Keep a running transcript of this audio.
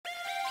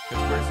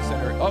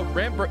center. Oh,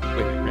 RamBros.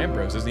 Wait,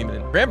 RamBros isn't even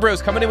in.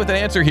 RamBros coming in with an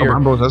answer here. Oh,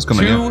 RamBros has come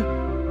in.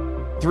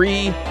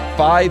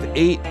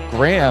 2358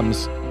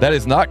 grams. That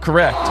is not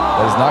correct.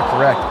 That is not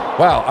correct.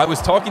 Wow, I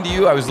was talking to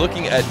you. I was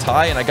looking at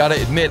Ty, and I got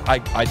to admit,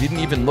 I didn't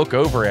even look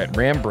over at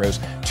RamBros.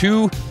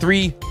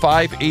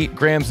 2358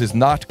 grams is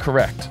not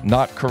correct.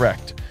 Not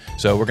correct.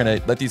 So we're going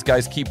to let these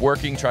guys keep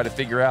working, try to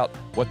figure out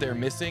what they're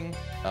missing,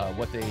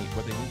 what they need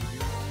to do.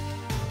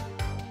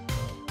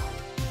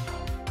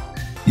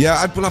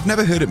 Yeah, well, I've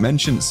never heard it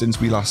mentioned since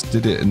we last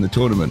did it in the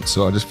tournament,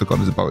 so I just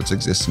forgot about its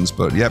existence.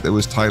 But yeah, it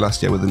was Ty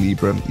last year with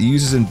ALIBRE. He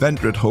uses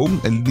Inventor at home,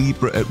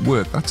 ALIBRE at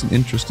work. That's an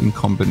interesting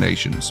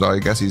combination. So I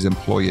guess his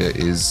employer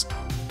is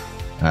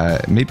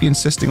maybe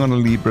insisting on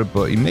ALIBRE,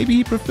 but maybe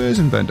he prefers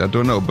Inventor. I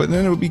don't know. But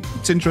then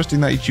it's interesting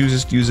that he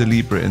chooses to use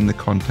ALIBRE in the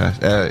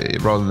contest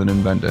rather than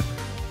Inventor.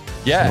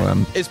 Yeah,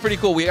 so, it's pretty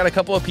cool. We got a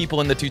couple of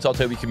people in the Too Tall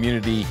Toby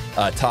community,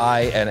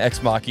 Ty and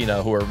Ex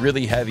Machina, who are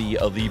really heavy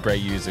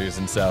ALIBRE users,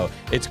 and so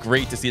it's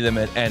great to see them.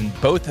 And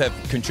both have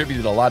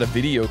contributed a lot of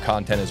video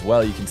content as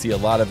well. You can see a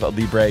lot of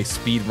ALIBRE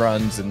speed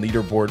runs and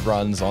leaderboard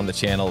runs on the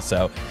channel,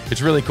 so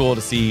it's really cool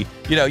to see.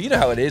 You know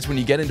how it is when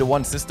you get into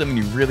one system and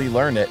you really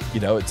learn it. You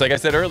know, it's like I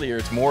said earlier,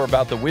 it's more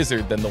about the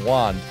wizard than the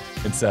wand.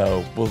 And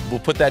so we'll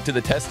put that to the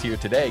test here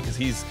today because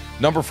he's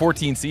number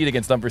 14 seed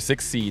against number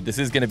 6 seed. This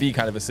is going to be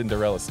kind of a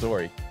Cinderella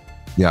story.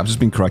 Yeah, I've just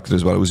been corrected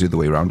as well. It was the other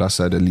way around. I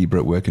said ALIBRE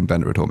at work,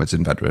 Inventor at home. It's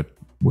Inventor at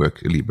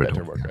work, ALIBRE at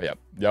home. Work, yeah.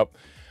 Yep.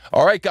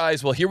 All right,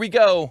 guys. Well, here we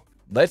go.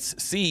 Let's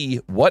see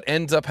what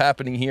ends up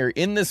happening here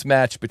in this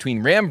match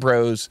between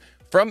RamBros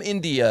from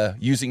India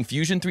using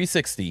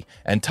Fusion360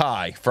 and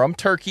Ty from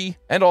Turkey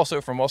and also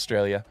from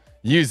Australia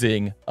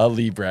using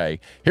ALIBRE.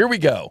 Here we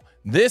go.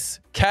 This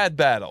CAD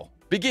battle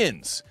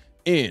begins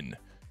in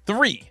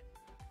 3,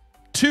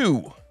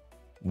 2,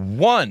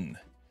 1,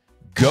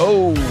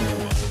 go.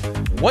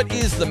 What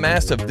is the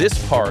mass of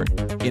this part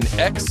in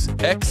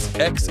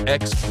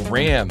XXXX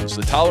grams?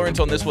 The tolerance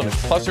on this one is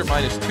plus or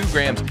minus 2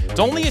 grams. It's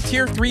only a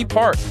tier 3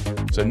 part,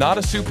 so not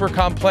a super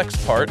complex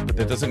part, but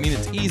that doesn't mean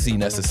it's easy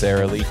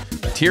necessarily.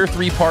 A tier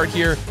 3 part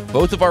here.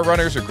 Both of our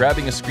runners are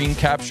grabbing a screen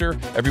capture.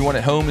 Everyone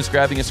at home is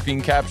grabbing a screen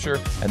capture,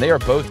 and they are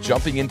both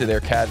jumping into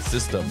their CAD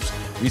systems.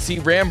 We see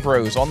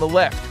RamBros on the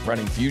left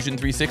running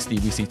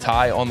Fusion360. We see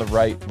Ty on the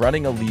right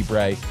running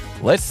ALIBRE.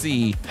 Let's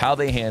see how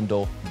they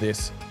handle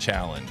this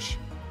challenge.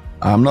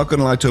 I'm not going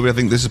to lie, Toby. I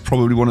think this is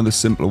probably one of the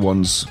simpler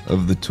ones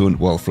of the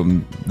tournament. Well,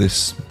 from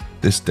this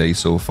day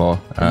so far,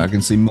 I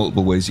can see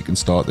multiple ways you can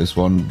start this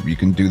one. You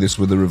can do this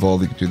with a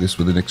revolve. You can do this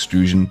with an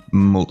extrusion.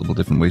 Multiple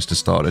different ways to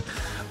start it,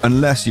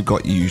 unless you've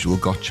got your usual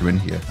gotcha in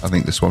here. I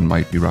think this one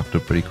might be wrapped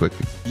up pretty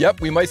quickly.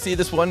 Yep, we might see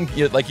this one,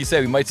 like you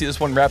said, we might see this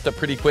one wrapped up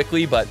pretty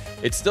quickly, but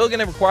it's still going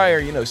to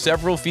require,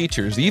 several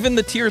features. Even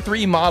the tier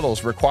 3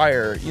 models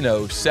require,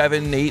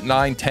 7, 8,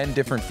 9, 10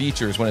 different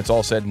features when it's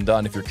all said and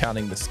done if you're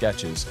counting the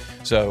sketches.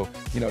 So,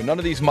 none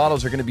of these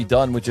models are going to be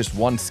done with just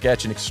one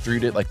sketch and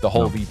extrude it like the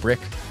Holy Brick.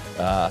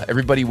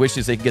 Everybody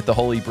wishes they could get the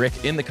Holy Brick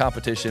in the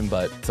competition,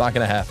 but it's not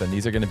going to happen.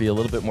 These are going to be a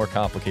little bit more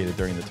complicated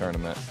during the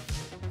tournament.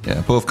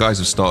 Yeah, both guys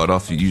have started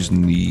off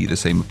using the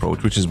same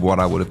approach, which is what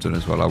I would have done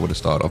as well. I would have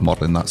started off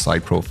modeling that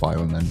side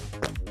profile and then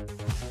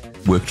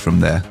worked from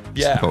there.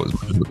 Yeah. That's about as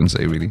much as we can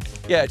say, really.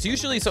 Yeah, it's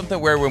usually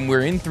something where when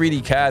we're in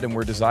 3D CAD and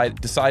we're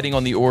deciding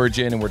on the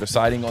origin and we're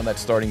deciding on that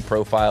starting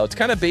profile, it's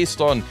kind of based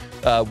on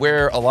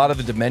where a lot of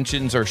the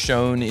dimensions are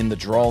shown in the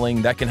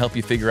drawing. That can help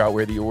you figure out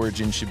where the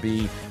origin should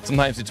be.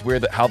 Sometimes it's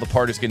where how the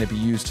part is going to be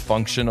used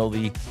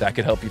functionally. That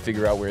could help you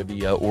figure out where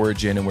the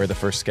origin and where the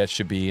first sketch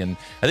should be. And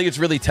I think it's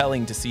really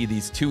telling to see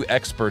these two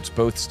experts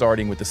both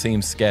starting with the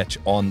same sketch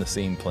on the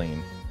same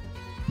plane.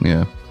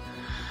 Yeah.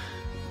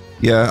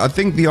 Yeah, I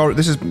think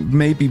this is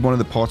maybe one of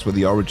the parts where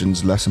the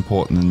origin's less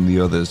important than the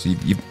others.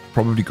 You've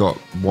probably got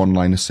one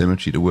line of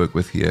symmetry to work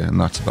with here, and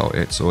that's about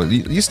it. So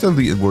you still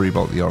need to worry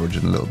about the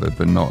origin a little bit,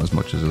 but not as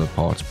much as other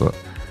parts. But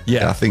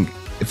yeah, I think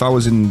if I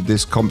was in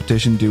this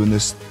competition doing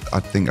this,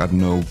 I think I'd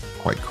know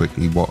quite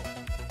quickly what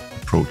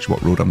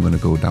road I'm going to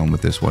go down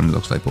with this one. It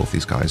looks like both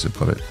these guys have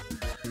got it.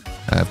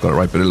 I've got it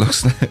right, but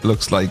it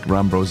looks like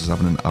RamBros is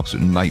having an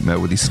absolute nightmare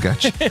with his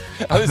sketch.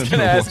 I was going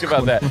to ask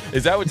about that.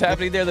 Is that what's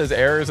happening there? Those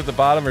errors at the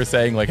bottom are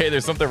saying like, hey,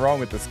 there's something wrong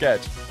with the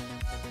sketch.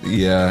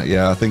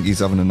 Yeah, I think he's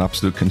having an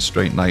absolute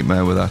constraint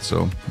nightmare with that,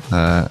 so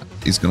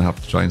he's going to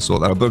have to try and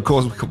sort that out. But of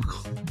course,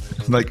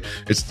 like,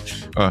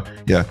 it's,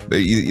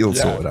 you'll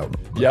sort it out.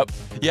 Yep.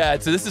 Yeah,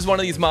 so this is one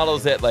of these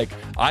models that, like,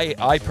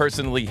 I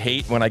personally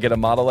hate when I get a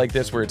model like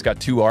this where it's got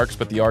two arcs,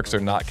 but the arcs are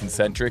not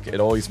concentric. It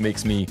always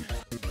makes me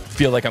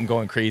feel like I'm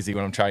going crazy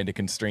when I'm trying to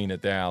constrain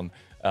it down.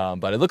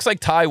 But it looks like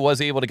Ty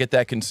was able to get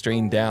that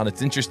constrained down.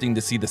 It's interesting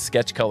to see the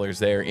sketch colors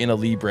there in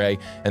ALIBRE.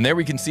 And there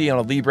we can see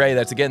on ALIBRE,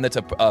 that's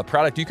a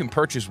product you can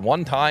purchase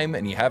one time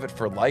and you have it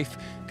for life,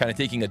 kind of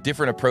taking a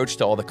different approach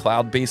to all the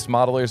cloud-based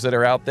modelers that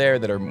are out there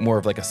that are more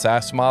of like a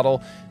SaaS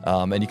model.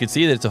 And you can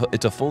see that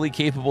it's a fully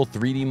capable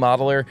 3D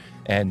modeler.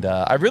 And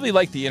I really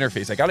like the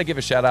interface. I got to give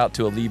a shout out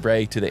to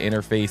ALIBRE, to the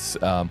interface.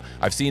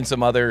 I've seen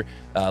some other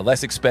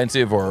less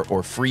expensive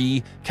or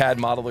free CAD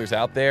modelers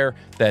out there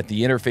that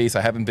the interface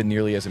I haven't been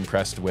nearly as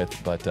impressed impressed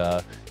with,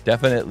 but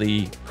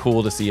definitely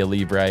cool to see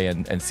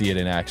ALIBRE and see it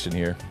in action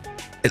here.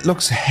 It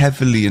looks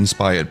heavily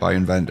inspired by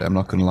Inventor, I'm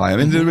not going to lie. I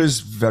mean, there is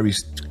very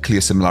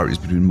clear similarities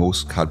between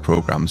most CAD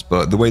programs,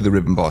 but the way the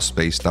ribbon bar's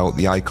spaced out,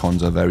 the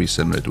icons are very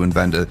similar to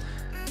Inventor.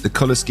 The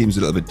color scheme's a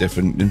little bit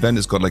different.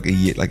 Inventor's got like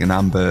an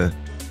amber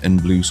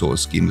and blue sort of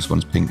scheme. This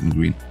one's pink and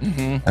green.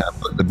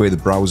 But the way the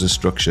browser's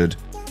structured,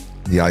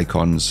 the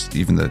icons,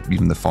 even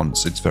the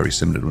fonts, it's very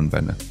similar to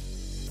Inventor.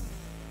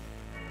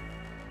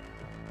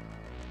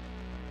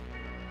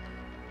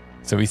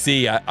 So we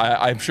see,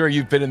 I'm sure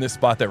you've been in this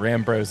spot that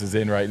RamBros is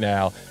in right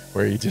now,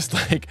 where you just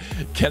like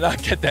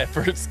cannot get that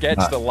first sketch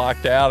to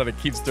lock down and it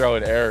keeps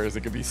throwing errors.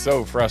 It can be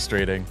so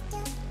frustrating.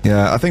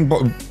 Yeah, I think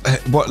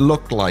what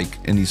looked like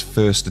in his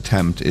first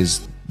attempt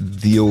is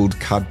the old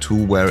CAD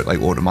tool where it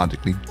like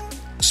automatically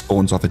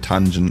spawns off a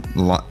tangent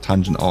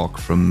arc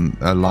from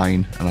a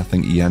line, and I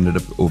think he ended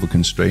up over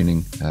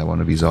constraining one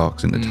of his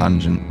arcs into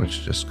tangent,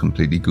 which just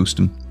completely goosed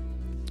him.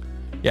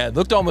 Yeah, it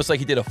looked almost like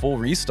he did a full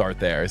restart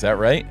there. Is that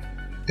right?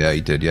 Yeah,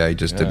 he did. Yeah, he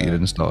just deleted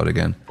and started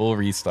again. Full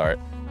restart.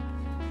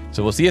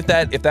 So we'll see if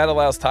that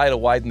allows Ty to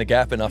widen the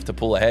gap enough to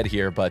pull ahead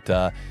here, but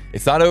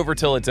it's not over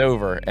till it's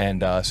over,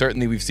 and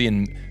certainly we've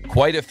seen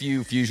quite a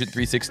few Fusion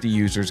 360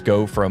 users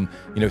go from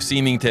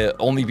seeming to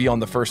only be on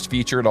the first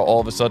feature to all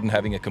of a sudden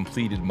having a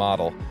completed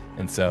model.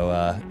 And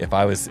so if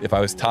I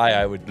was Ty,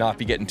 I would not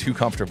be getting too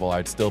comfortable.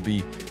 I'd still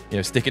be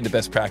sticking to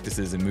best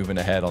practices and moving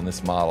ahead on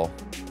this model.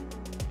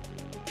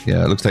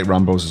 Yeah, it looks like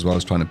RamBros as well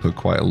is trying to put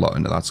quite a lot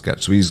into that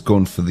sketch. So he's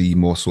going for the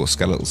more sort of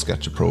skeletal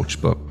sketch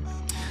approach, but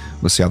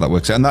we'll see how that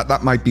works. And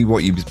that might be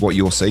what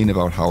you're saying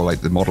about how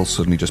like the model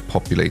suddenly just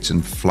populates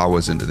and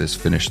flowers into this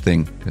finished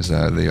thing, because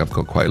they have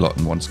got quite a lot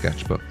in one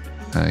sketch, but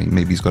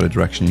maybe he's got a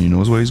direction and he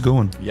knows where he's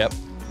going. Yep.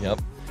 And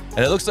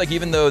it looks like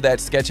even though that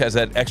sketch has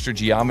that extra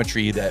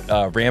geometry, that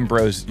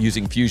RamBros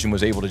using Fusion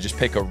was able to just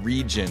pick a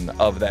region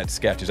of that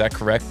sketch. Is that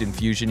correct? In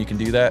Fusion you can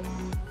do that?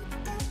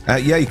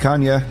 Yeah, you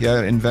can.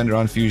 Yeah. Inventor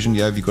and Fusion.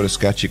 Yeah, if you've got a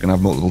sketch, you can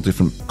have multiple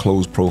different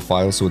closed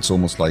profiles. So it's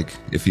almost like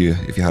if you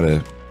had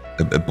a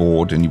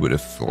board and you would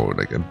have, or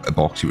like a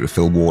box, you would have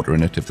filled water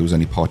in it. If there was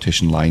any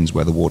partition lines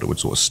where the water would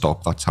sort of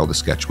stop, that's how the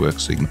sketch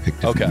works. So you can pick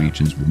different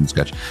regions within the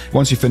sketch.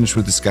 Once you finish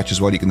with the sketch as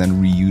well, you can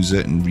then reuse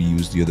it and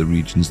reuse the other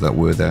regions that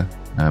were there.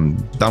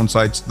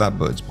 Downsides to that,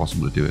 but it's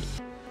possible to do it.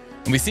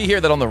 And we see here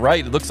that on the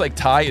right, it looks like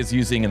Ty is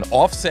using an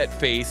offset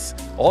face.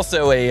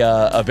 Also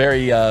a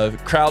very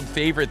crowd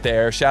favorite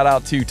there. Shout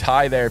out to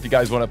Ty there if you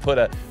guys want to put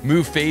a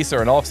move face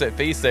or an offset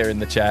face there in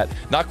the chat.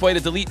 Not quite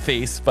a delete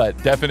face,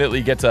 but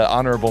definitely gets an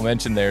honorable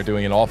mention there,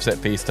 doing an offset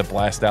face to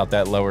blast out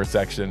that lower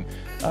section.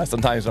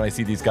 Sometimes when I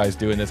see these guys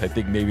doing this, I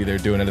think maybe they're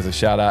doing it as a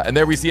shout out. And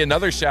there we see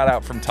another shout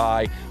out from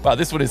Ty. Wow,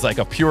 this one is like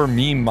a pure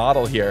meme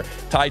model here.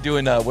 Ty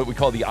doing what we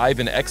call the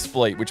Ivan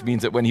exploit, which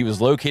means that when he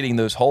was locating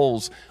those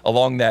holes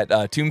along that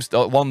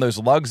tombstone, along those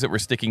lugs that were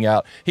sticking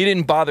out, he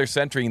didn't bother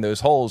centering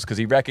those holes because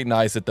he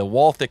recognized that the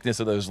wall thickness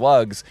of those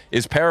lugs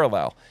is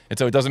parallel. And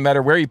so it doesn't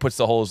matter where he puts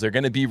the holes, they're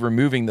going to be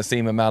removing the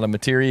same amount of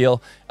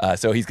material.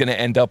 So he's going to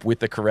end up with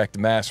the correct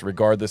mass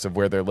regardless of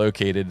where they're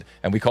located.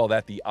 And we call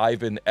that the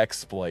Ivan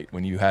exploit,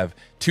 when you have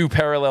two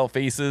parallel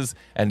faces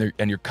and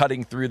you're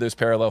cutting through those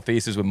parallel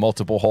faces with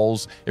multiple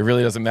holes. It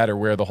really doesn't matter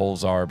where the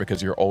holes are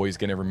because you're always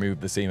going to remove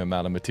the same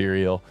amount of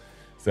material.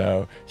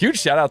 So huge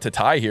shout out to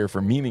Ty here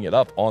for memeing it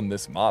up on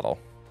this model.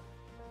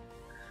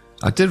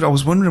 I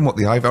was wondering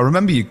what I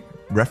remember you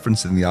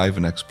referencing the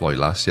Ivan exploit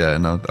last year,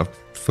 and I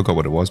forgot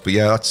what it was. But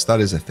yeah,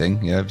 that is a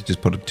thing. Yeah, if you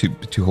just put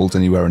two holes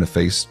anywhere in a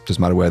face, doesn't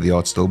matter where they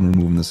are, it's still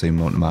removing the same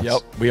amount of mass.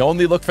 Yep, we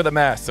only look for the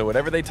mass. So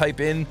whatever they type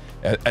in,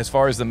 as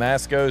far as the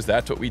mass goes,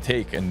 that's what we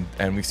take. And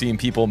we've seen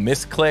people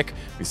misclick.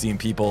 We've seen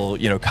people,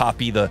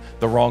 copy the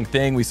wrong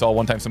thing. We saw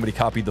one time somebody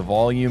copied the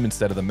volume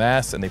instead of the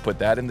mass, and they put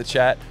that in the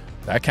chat.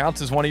 That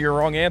counts as one of your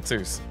wrong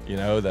answers.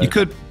 You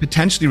could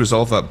potentially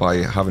resolve that by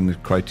having the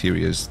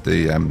criteria as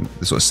the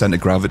sort of center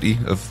of gravity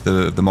of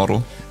the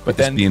model. But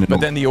then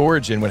the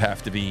origin would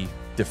have to be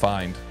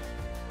defined.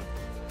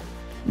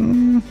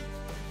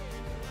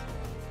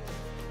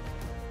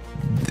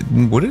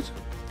 Would it?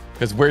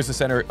 Because where's the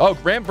center? Oh,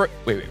 RamBros.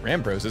 Wait,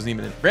 RamBros isn't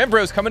even in.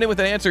 RamBros coming in with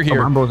an answer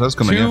here. Oh, RamBros does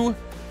come in.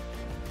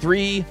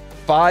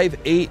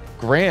 2,358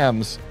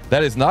 grams.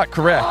 That is not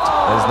correct.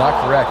 That is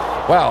not correct.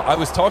 Wow, I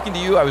was talking to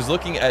you, I was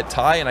looking at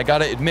Ty, and I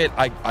gotta admit,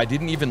 I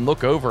didn't even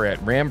look over at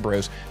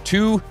RamBros.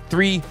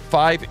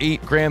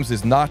 2,358 grams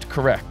is not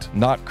correct.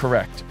 Not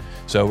correct.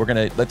 So we're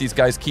gonna let these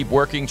guys keep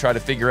working, try to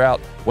figure out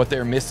what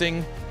they're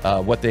missing,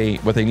 what they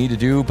need to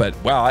do. But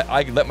wow,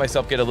 I let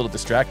myself get a little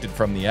distracted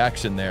from the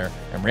action there,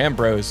 and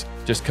RamBros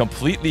just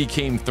completely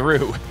came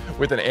through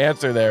with an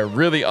answer there,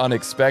 really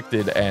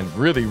unexpected and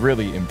really,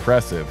 really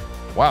impressive.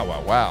 Wow,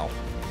 wow, wow.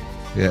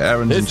 Yeah,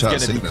 Aaron's in chat.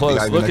 This is going to be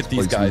close. Look at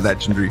these guys.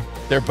 Legendary.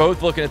 They're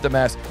both looking at the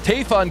mass.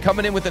 Tayfun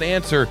coming in with an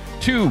answer,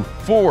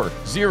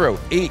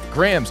 2,408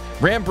 grams.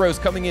 RamBros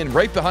coming in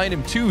right behind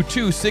him,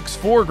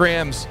 2,264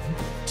 grams.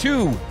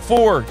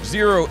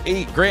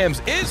 2,408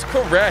 grams is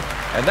correct,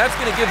 and that's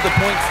going to give the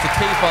points to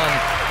Tayfun.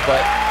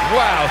 But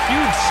wow,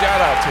 huge shout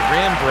out to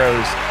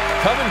RamBros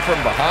coming from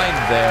behind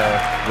there.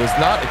 Was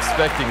not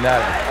expecting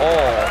that at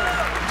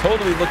all.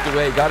 Totally looked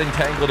away, got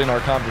entangled in our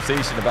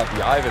conversation about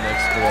the Ivan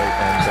exploit,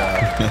 and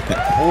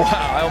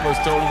wow, I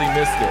almost totally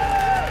missed it.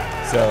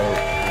 So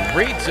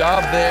great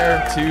job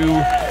there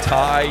to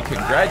Ty.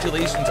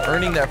 Congratulations,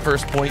 earning that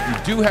first point.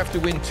 You do have to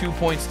win 2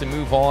 points to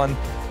move on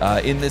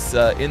in this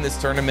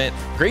tournament.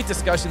 Great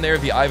discussion there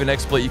of the Ivan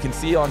exploit. You can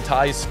see on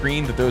Ty's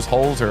screen that those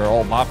holes are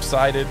all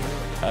lopsided.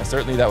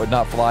 Certainly that would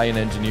not fly in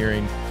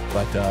engineering,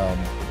 but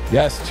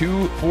yes,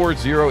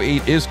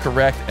 2408 is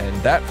correct, and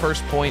that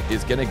first point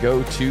is going to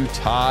go to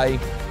Ty,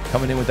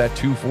 coming in with that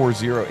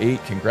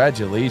 2408.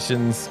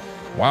 Congratulations.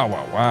 Wow,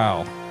 wow,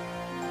 wow.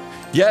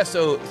 Yeah,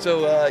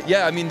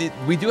 yeah, I mean,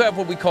 we do have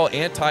what we call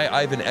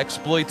anti-Ivan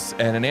exploits,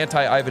 and an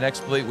anti-Ivan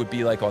exploit would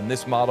be like on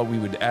this model, we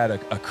would add a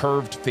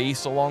curved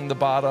face along the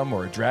bottom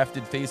or a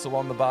drafted face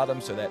along the bottom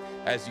so that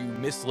as you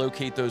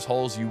mislocate those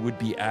holes, you would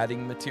be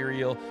adding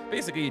material.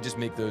 Basically, you just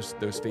make those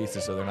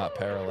faces so they're not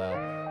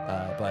parallel.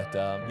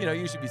 You know,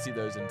 usually we see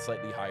those in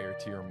slightly higher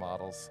tier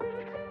models.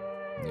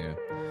 Yeah.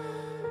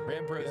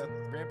 RamBros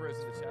in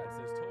the chat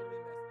says,